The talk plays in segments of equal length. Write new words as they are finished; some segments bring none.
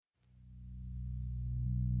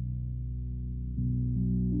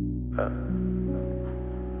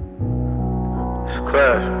It's a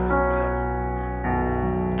class.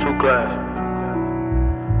 Two classes.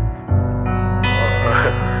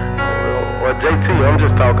 Well, JT, I'm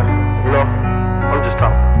just talking. You know? I'm just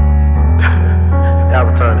talking. Y'all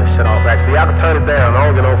can turn this shit off, actually. Y'all can turn it down. I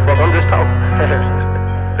don't give no fuck. I'm just talking.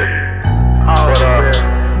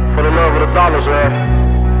 For the love of the dollars, man.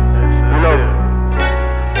 You know,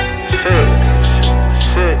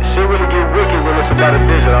 shit really get wicked when it's about a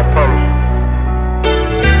digit, I promise.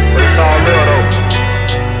 But it's all love, though.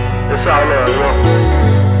 It's all love, you know?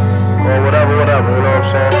 Or whatever, you know what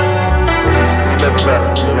I'm saying? We live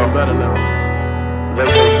better, you know? Better now.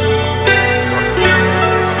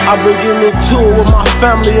 I've been getting into it with my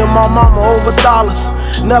family and my mama over dollars.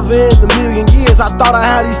 Never in a million years I thought I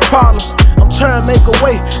had these problems. I'm trying to make a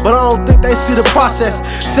way, but I don't think they see the process.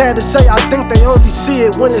 Sad to say, I think they only see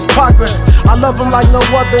it when it's progress. I love him like no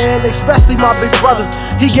other, and especially my big brother.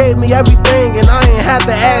 He gave me everything, and I ain't had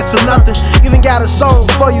to ask for nothing. Even got a song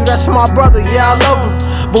for you, that's my brother, yeah, I love him.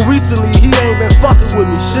 But recently, he ain't been fucking with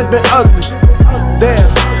me, shit been ugly. Damn,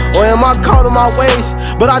 or am I caught in my ways?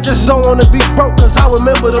 But I just don't wanna be broke, cause I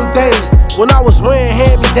remember them days when I was wearing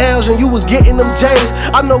hand-me-downs and you was getting them J's.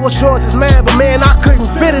 I know what's yours is mad, but man, I couldn't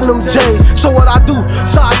fit in them J's. So what I do,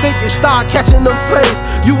 start thinking, start catching them plays.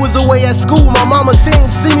 You was away at school, my mama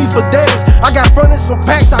didn't see me for days. I got fronted some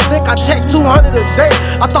packs, I think I checked 200 a day.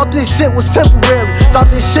 I thought this shit was temporary, thought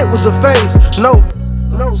this shit was a phase. No.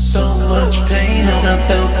 So much pain and I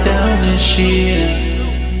felt down this year.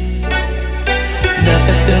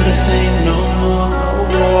 Nothing feel the same no more.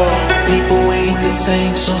 People ain't the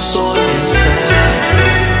same, so sort inside.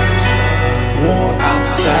 War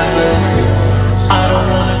outside. I don't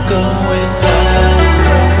wanna go and lie.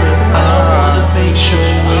 I wanna make sure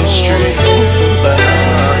we're straight, but I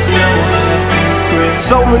don't even know how to be great.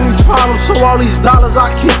 So many problems, so all these dollars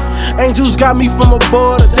I keep. Angels got me from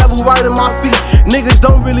above, the devil right in my feet. Niggas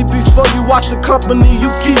don't really be for you, watch the company you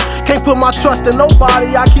keep. Can't put my trust in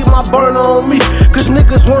nobody, I keep my burner on me. Cause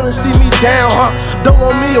niggas wanna see me down, huh? Don't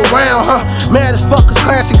want me around, huh? Mad as fuck, cause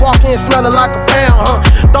classy walk in smelling like a pound, huh?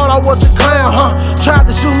 Thought I was a clown, huh? Tried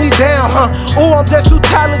to shoot me down, huh? Oh, I'm just too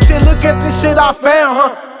talented, look at this shit I found,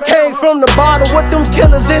 huh? Came from the bottom with them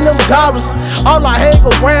killers and them goblins. All I hang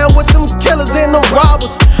around with them killers and them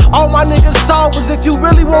robbers. All my niggas saw was if you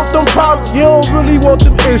really want them problems, you don't really want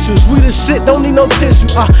them issues. We the shit, don't need no tissue.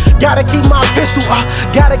 Gotta keep my pistol,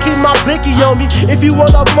 gotta keep my blicky on me. If you run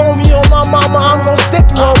up on me or my mama, I'm gon' stick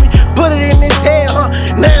you on me. Put it in his head, huh?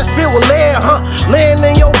 Nashville with lead, huh? Laying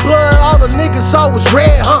in your blood, all the niggas saw was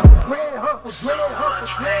red, huh? So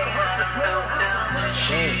much pain and I felt down this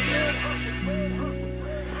year.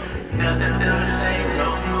 Nothing feel the same no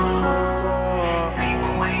more.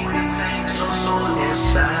 People ain't the same, so sort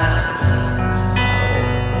inside.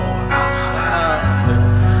 Outside.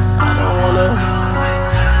 I don't wanna.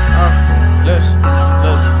 Listen.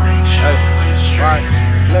 Hey, right,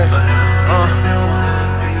 listen.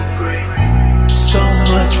 So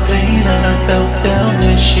much pain and I felt down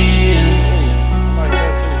this year.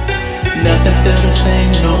 Nothing feel the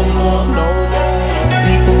same no more.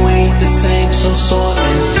 People ain't the same, so sort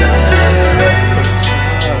inside.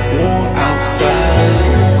 War outside.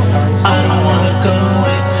 I don't wanna go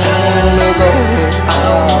and hide. I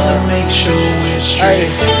wanna make sure we're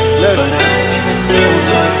straight, but I don't even know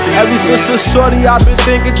how. Ever since a shorty, I've been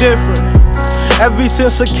thinking different. Ever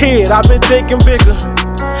since a kid, I've been thinking bigger.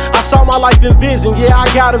 I saw my life in vision, yeah, I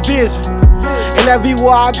got a vision. And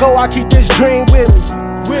everywhere I go, I keep this dream with me.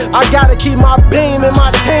 I gotta keep my beam and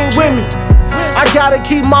my team with me. I gotta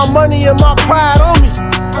keep my money and my pride on me.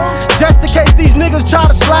 Just in case these niggas try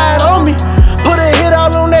to slide on me. Put a hit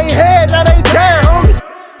all on their head, now they down on me.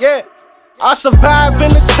 Yeah, I survived in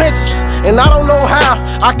the trenches, and I don't know how.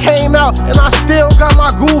 I came out, and I still got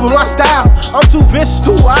my groove and my style. I'm too vicious,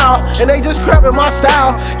 too wild, and they just crapping my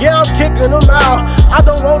style. Yeah, I'm kicking them out, I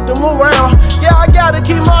don't want them around. Yeah, I gotta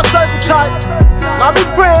keep my circle tight. I be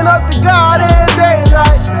praying up to God every day and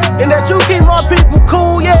night, and that you keep my people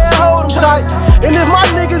cool, yeah, hold them tight. And if my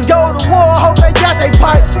niggas go to war, I hope they got they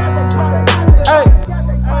pipe. Hey.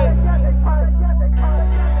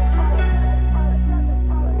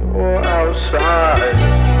 Or outside.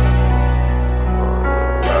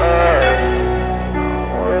 I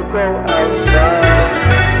wanna go outside.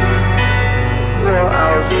 Or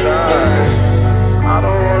outside. I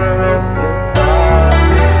don't wanna let you die.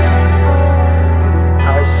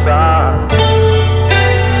 Outside.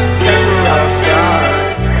 Catch me outside.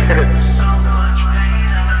 So much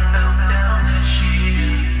pain and I felt down this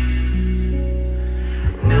year.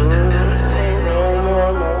 Nothing feel the same no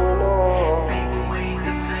more. People ain't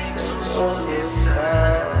the same, so sort inside.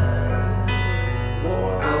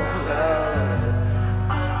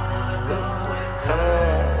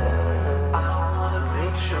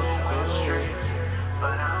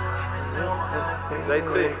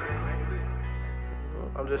 JT.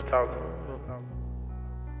 I'm just talking.